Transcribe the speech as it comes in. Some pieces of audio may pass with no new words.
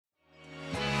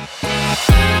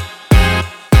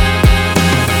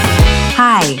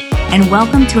and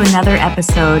welcome to another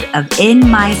episode of In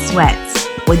My Sweats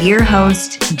with your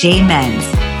host, Jay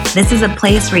Menz. This is a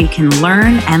place where you can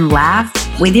learn and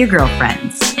laugh with your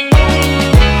girlfriends.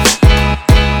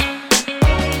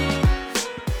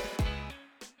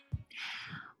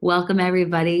 Welcome,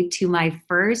 everybody, to my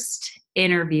first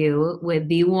interview with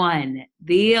the one,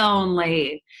 the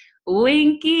only,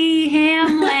 Winky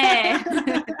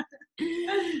Hamlet.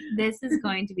 This is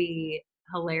going to be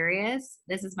hilarious.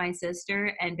 This is my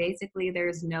sister, and basically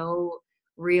there's no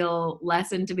real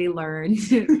lesson to be learned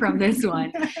from this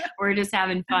one. We're just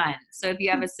having fun. So if you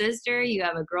have a sister, you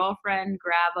have a girlfriend,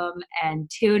 grab them and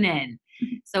tune in.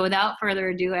 So without further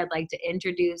ado, I'd like to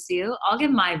introduce you. I'll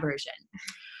give my version.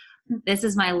 This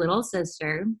is my little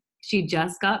sister. She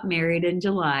just got married in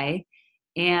July,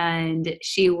 and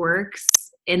she works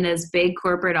in this big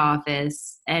corporate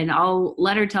office, and I'll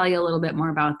let her tell you a little bit more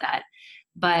about that.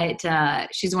 But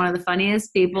she's one of the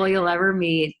funniest people you'll ever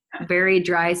meet, very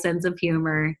dry sense of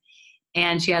humor,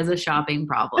 and she has a shopping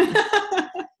problem.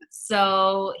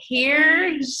 So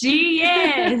here she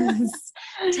is.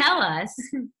 Tell us,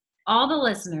 all the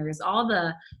listeners, all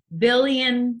the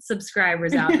billion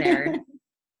subscribers out there,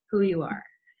 who you are.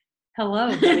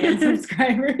 Hello, billion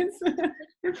subscribers.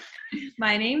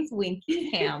 My name's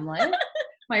Winky Hamlet.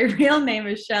 My real name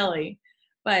is Shelly,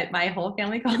 but my whole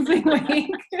family calls me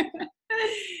Wink.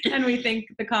 And we think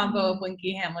the combo of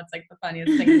Winky Hamlet's like the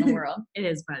funniest thing in the world. It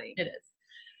is funny. It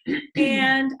is.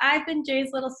 And I've been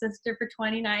Jay's little sister for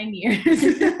 29 years.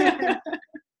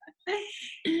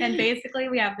 And basically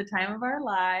we have the time of our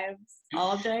lives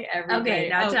all day, every day. Okay,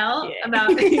 now tell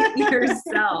about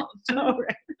yourself. All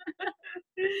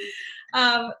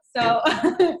right. So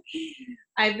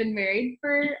I've been married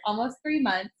for almost 3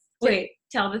 months. Wait,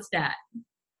 tell the stat.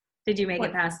 Did you make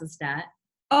it past the stat?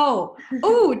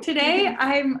 Today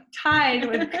I'm tied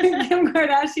with Kim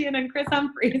Kardashian and Chris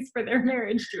Humphries for their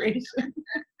marriage duration.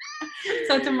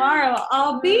 So tomorrow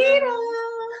I'll beat them.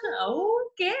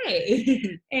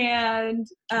 Okay. And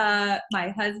my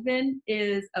husband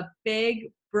is a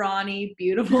big, brawny,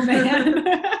 beautiful man.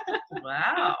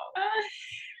 Wow.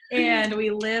 And we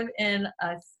live in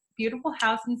a beautiful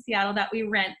house in Seattle that we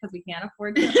rent because we can't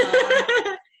afford to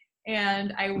own.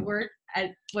 And I work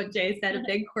at what Jay said, a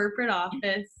big corporate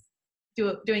office,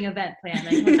 doing event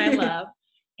planning, which I love.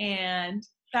 And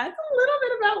that's a little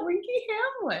bit about Winky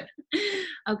Hamlet.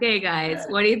 Okay, guys,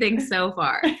 what do you think so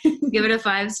far? Give it a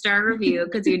 5-star review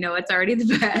because you know it's already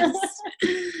the best.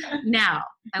 Now,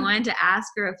 I wanted to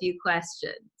ask her a few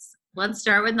questions. Let's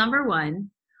start with number 1.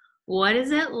 What is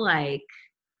it like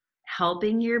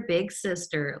helping your big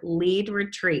sister lead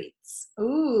retreats?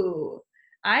 Ooh,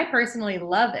 I personally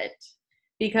love it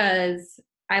because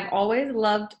I've always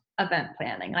loved event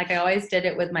planning. Like I always did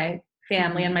it with my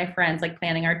family and my friends, like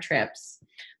planning our trips.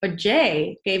 But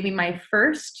Jay gave me my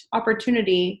first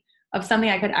opportunity of something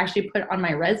I could actually put on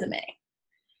my resume.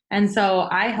 And so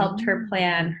I helped her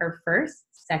plan her first,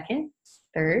 second,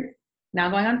 third,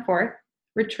 now going on 4th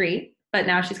retreat. But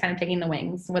now she's kind of taking the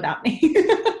wings without me.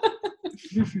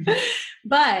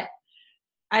 But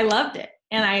I loved it.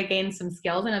 And I gained some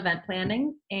skills in event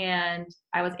planning, and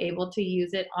I was able to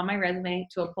use it on my resume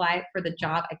to apply for the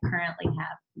job I currently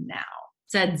have now.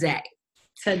 Today.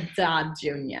 Ta-da,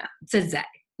 Junior. Today.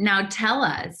 Now tell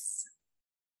us,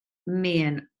 me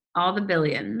and all the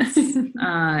billions,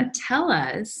 tell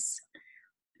us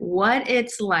what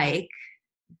it's like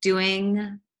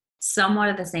doing somewhat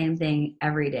of the same thing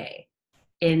every day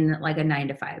in like a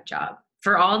 9-to-5 job.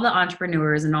 For all the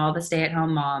entrepreneurs and all the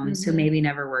stay-at-home moms who maybe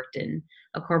never worked in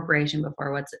a corporation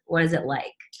before, what is it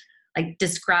like? Like,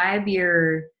 describe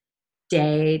your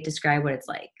day, describe what it's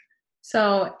like.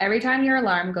 So every time your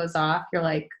alarm goes off, you're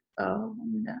like, oh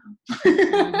no.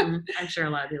 I'm sure a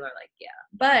lot of people are like, yeah.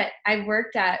 But I've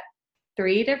worked at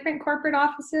 3 different corporate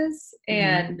offices,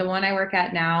 and the one I work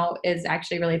at now is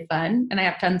actually really fun, and I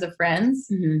have tons of friends.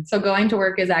 So going to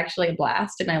work is actually a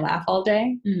blast, and I laugh all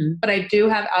day. But I do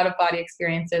have out-of-body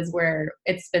experiences where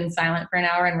it's been silent for an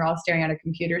hour and we're all staring at our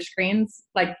computer screens,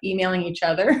 like emailing each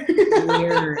other.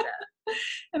 Weird.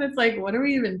 And it's like, what are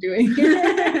we even doing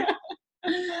here?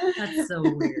 That's so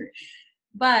weird.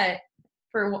 But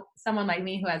for someone like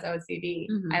me who has OCD,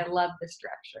 I love the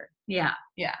structure. Yeah.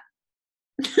 Yeah.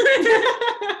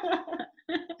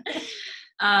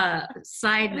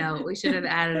 Side note, we should have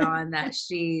added on that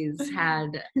she's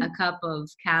had a cup of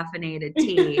caffeinated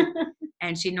tea,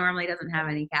 and she normally doesn't have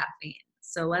any caffeine.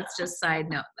 So let's just side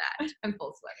note that. I'm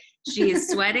full sweating. She is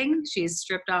sweating. She's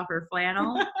stripped off her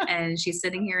flannel, and she's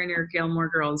sitting here in her Gilmore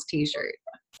Girls t-shirt,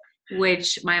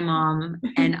 which my mom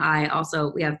and I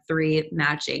also, we have 3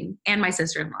 matching, and my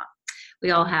sister-in-law.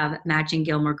 We all have matching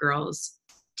Gilmore Girls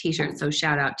t-shirt. So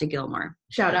shout out to Gilmore.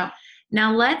 Shout out.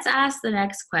 Now let's ask the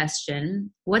next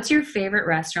question. What's your favorite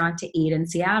restaurant to eat in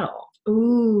Seattle?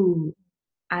 Ooh,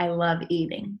 I love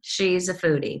eating. She's a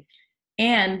foodie.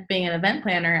 And being an event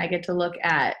planner, I get to look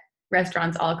at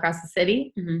restaurants all across the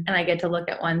city, and I get to look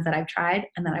at ones that I've tried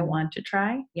and that I want to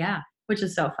try. Yeah. Which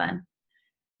is so fun.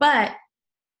 But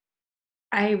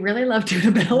I really love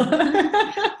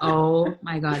Tutabella. Oh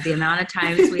my God. The amount of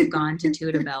times we've gone to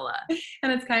Tutabella.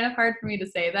 And it's kind of hard for me to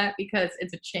say that because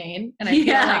it's a chain. And I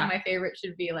feel like my favorite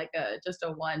should be like just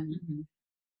a one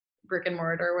brick and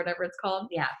mortar or whatever it's called.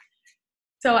 Yeah.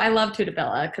 So I love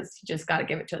Tutabella because you just got to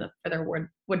give it to them for their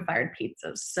wood-fired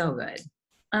pizzas. So good.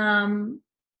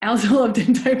 I also love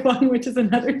Din Tai Fung, which is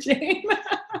another chain.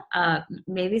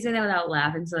 Maybe say that without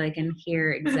laughing so I can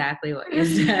hear exactly what you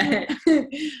said.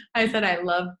 I said I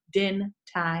love Din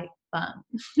Tai Fung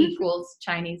equals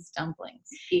Chinese dumplings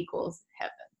equals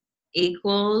heaven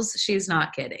equals she's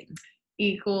not kidding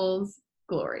equals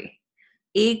glory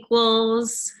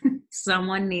equals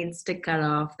someone needs to cut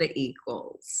off the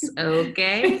equals.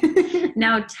 Okay.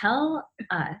 Now tell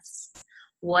us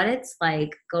what it's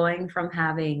like going from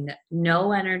having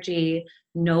no energy,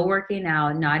 no working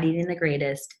out, not eating the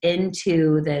greatest,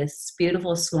 into this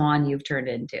beautiful swan you've turned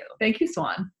into. Thank you,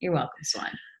 Swan. You're welcome,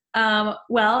 Swan.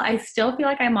 Well, I still feel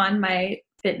like I'm on my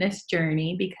fitness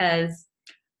journey because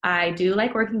I do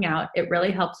like working out. It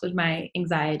really helps with my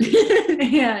anxiety.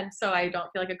 And so I don't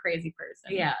feel like a crazy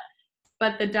person. Yeah.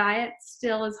 But the diet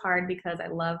still is hard because I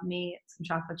love me some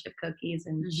chocolate chip cookies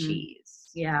and cheese.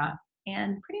 Yeah.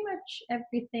 And pretty much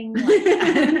everything like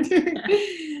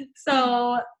that.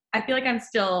 So I feel like I'm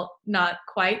still not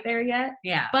quite there yet.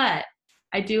 Yeah. But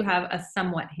I do have a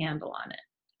somewhat handle on it.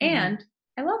 And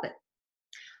I love it.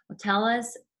 Well, tell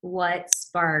us what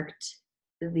sparked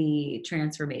the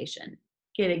transformation.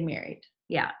 Getting married.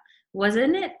 Yeah.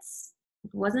 Wasn't it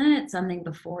something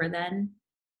before then?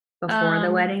 Before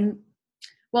the wedding?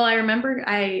 Well, I remember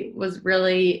I was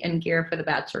really in gear for the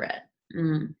Bachelorette.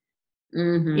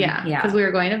 Yeah, because we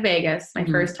were going to Vegas, my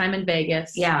first time in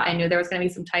Vegas. Yeah. I knew there was going to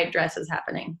be some tight dresses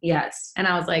happening. Yes. And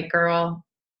I was like, girl,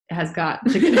 it has got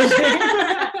to get in shape.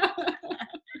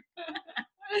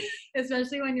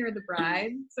 Especially when you're the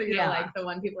bride. So you're like the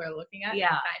one people are looking at. Yeah.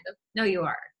 Kind of. No, you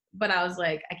are. But I was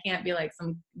like, I can't be like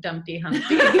some Dumpty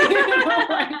Humpty.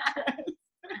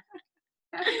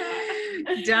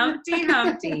 Dumpty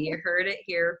Humpty. You heard it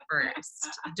here first.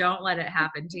 Don't let it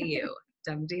happen to you.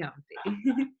 Dumpty Humpty.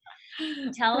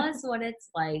 Tell us what it's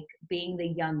like being the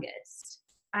youngest.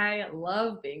 I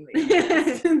love being the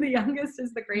youngest. The youngest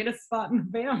is the greatest spot in the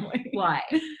family. Why?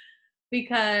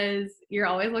 Because you're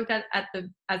always looked at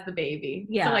as the baby.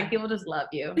 Yeah. So like people just love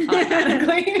you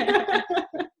automatically.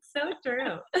 So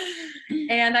true.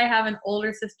 And I have an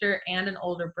older sister and an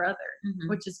older brother,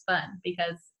 which is fun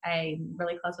because I'm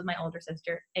really close with my older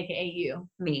sister, aka you.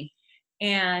 Me.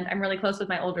 And I'm really close with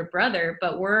my older brother,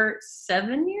 but we're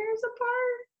 7 years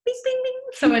apart. Bing, bing, bing.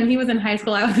 So when he was in high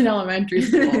school, I was in elementary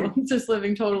school, just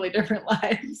living totally different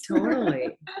lives.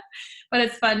 Totally. But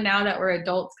it's fun now that we're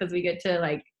adults because we get to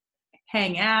like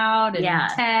hang out and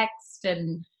text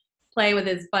and play with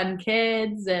his fun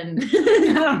kids. And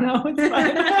I don't know, it's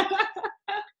fun.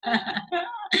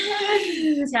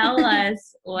 Tell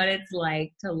us what it's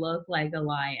like to look like a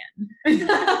lion.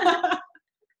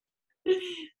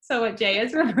 So what Jay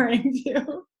is referring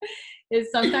to is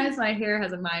sometimes my hair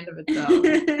has a mind of its own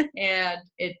and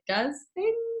it does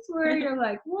things where you're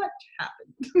like, what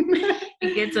happened?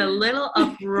 It gets a little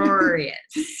uproarious.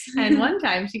 And one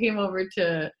time she came over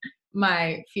to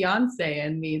my fiance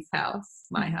and me's house,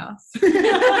 my house.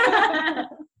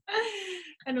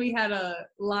 And we had a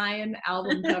lion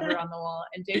album cover on the wall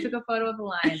and Jay took a photo of the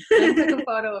lion, I took a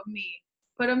photo of me,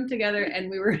 put them together and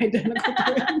we were identical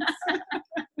twins.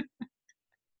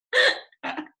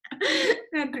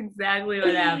 That's exactly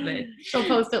what happened. She'll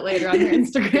post it later on her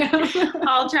Instagram.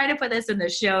 I'll try to put this in the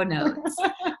show notes.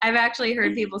 I've actually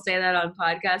heard people say that on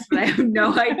podcasts, but I have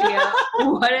no idea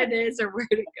what it is or where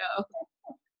to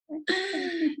go.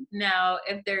 Now,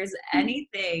 if there's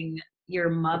anything your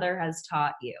mother has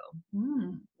taught you,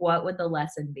 what would the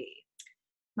lesson be?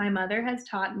 My mother has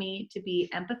taught me to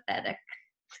be empathetic,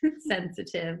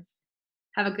 sensitive,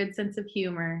 have a good sense of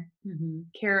humor,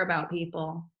 care about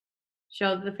people.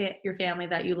 Show your family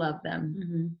that you love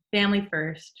them. Family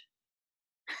first.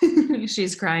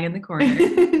 She's crying in the corner.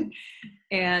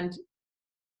 And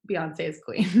Beyonce is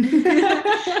queen.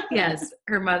 Yes,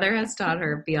 her mother has taught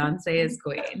her Beyonce is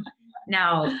queen.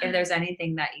 Now, if there's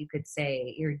anything that you could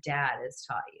say your dad has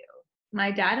taught you.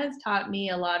 My dad has taught me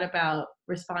a lot about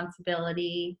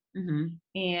responsibility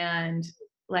and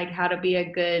like how to be a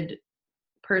good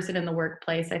person in the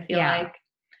workplace, I feel Yeah. like.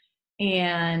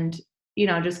 And, you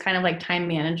know, just kind of like time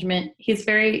management. He's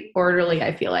very orderly,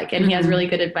 I feel like, and he has really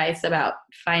good advice about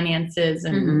finances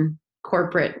and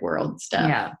corporate world stuff.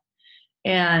 Yeah.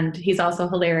 And he's also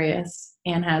hilarious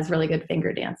and has really good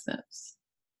finger dance moves.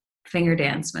 Finger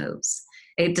dance moves.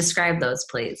 Describe those,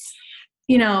 please.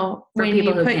 You know, For when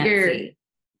people you who put can't see.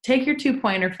 take your 2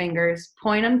 pointer fingers,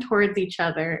 point them towards each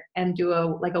other, and do a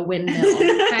windmill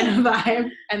kind of vibe,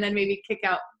 and then maybe kick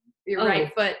out your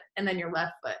right foot and then your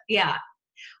left foot. Yeah.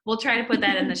 We'll try to put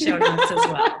that in the show notes as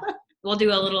well. We'll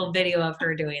do a little video of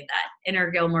her doing that in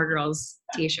her Gilmore Girls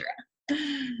t-shirt.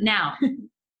 Now,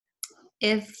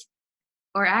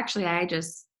 I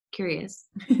just curious,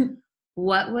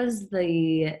 what was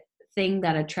the thing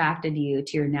that attracted you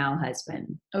to your now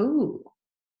husband? Oh,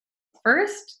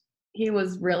 first, he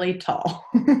was really tall.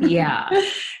 Yeah.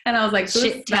 And I was like,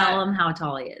 tell him how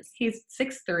tall he is. He's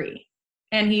 6'3".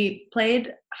 And he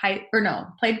played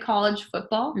college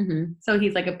football. Mm-hmm. So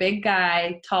he's like a big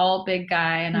guy, tall, big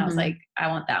guy. And I was like, I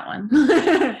want that one.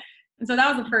 And so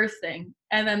that was the first thing.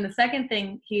 And then the second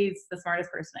thing, he's the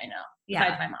smartest person I know,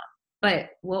 besides my mom. But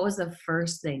what was the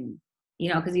first thing, you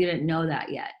know, because you didn't know that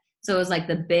yet. So it was like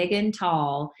the big and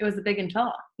tall. It was the big and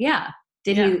tall. Yeah.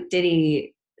 Did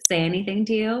he say anything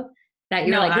to you that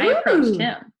you're like, I approached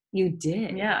him. You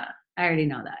did? Yeah. I already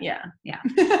know that. Yeah. Yeah.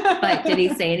 But did he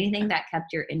say anything that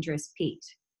kept your interest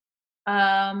piqued?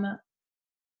 No,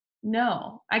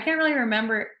 I can't really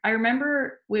remember. I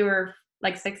remember we were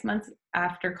like 6 months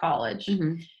after college,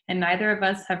 and neither of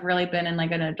us have really been in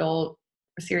like an adult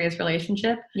serious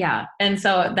relationship. Yeah. And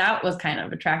so that was kind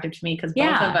of attractive to me because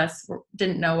both of us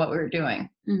didn't know what we were doing.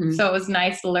 So it was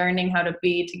nice learning how to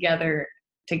be together.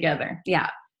 Yeah.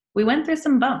 We went through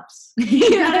some bumps.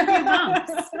 You had a few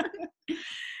bumps.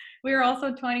 We were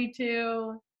also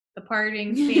 22. The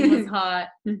partying scene was hot.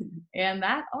 And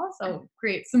that also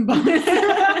creates some bumps.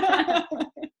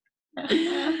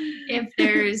 If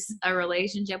there's a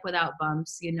relationship without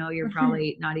bumps, you know you're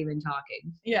probably not even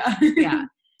talking. Yeah. Yeah.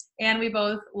 And we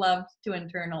both loved to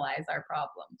internalize our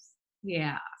problems.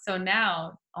 Yeah. So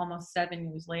now, almost 7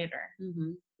 years later,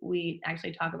 we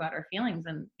actually talk about our feelings,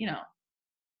 and, you know,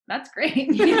 that's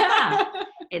great. Yeah.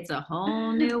 It's a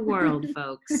whole new world,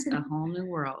 folks. A whole new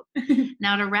world.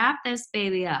 Now, to wrap this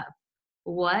baby up,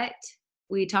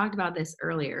 we talked about this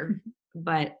earlier,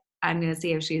 but I'm going to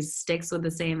see if she sticks with the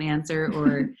same answer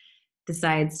or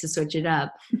decides to switch it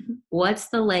up. What's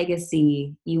the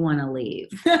legacy you want to leave?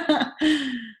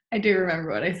 I do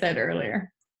remember what I said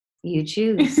earlier. You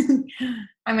choose.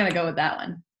 I'm going to go with that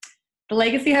one. The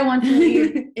legacy I want to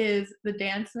leave is the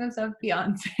dance moves of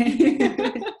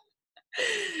Beyonce,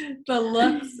 the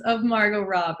looks of Margot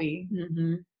Robbie,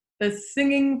 the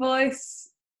singing voice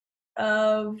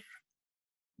of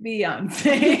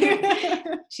Beyonce.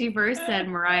 She first said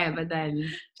Mariah, but then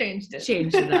changed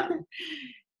it up.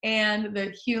 And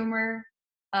the humor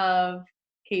of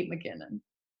Kate McKinnon.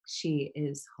 She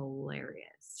is hilarious.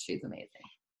 She's amazing.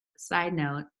 Side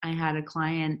note, I had a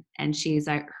client and she's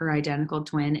her identical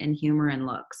twin in humor and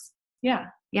looks. Yeah.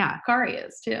 Yeah. Kari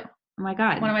is too. Oh my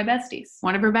God. One of my besties.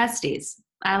 One of her besties.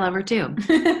 I love her too.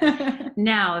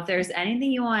 Now, if there's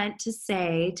anything you want to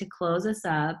say to close us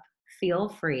up, feel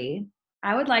free.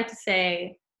 I would like to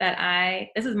say that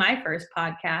this is my first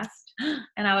podcast,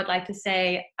 and I would like to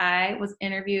say I was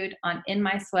interviewed on In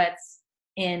My Sweats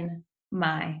in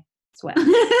my sweats.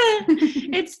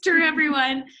 It's true,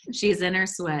 everyone. She's in her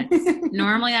sweats.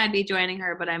 Normally I'd be joining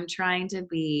her, but I'm trying to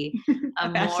be a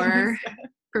more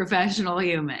professional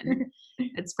human.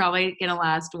 It's probably going to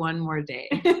last one more day.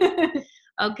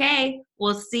 Okay.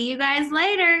 We'll see you guys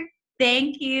later.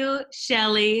 Thank you,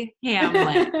 Shelly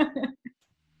Hamlet.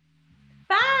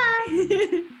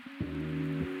 Bye.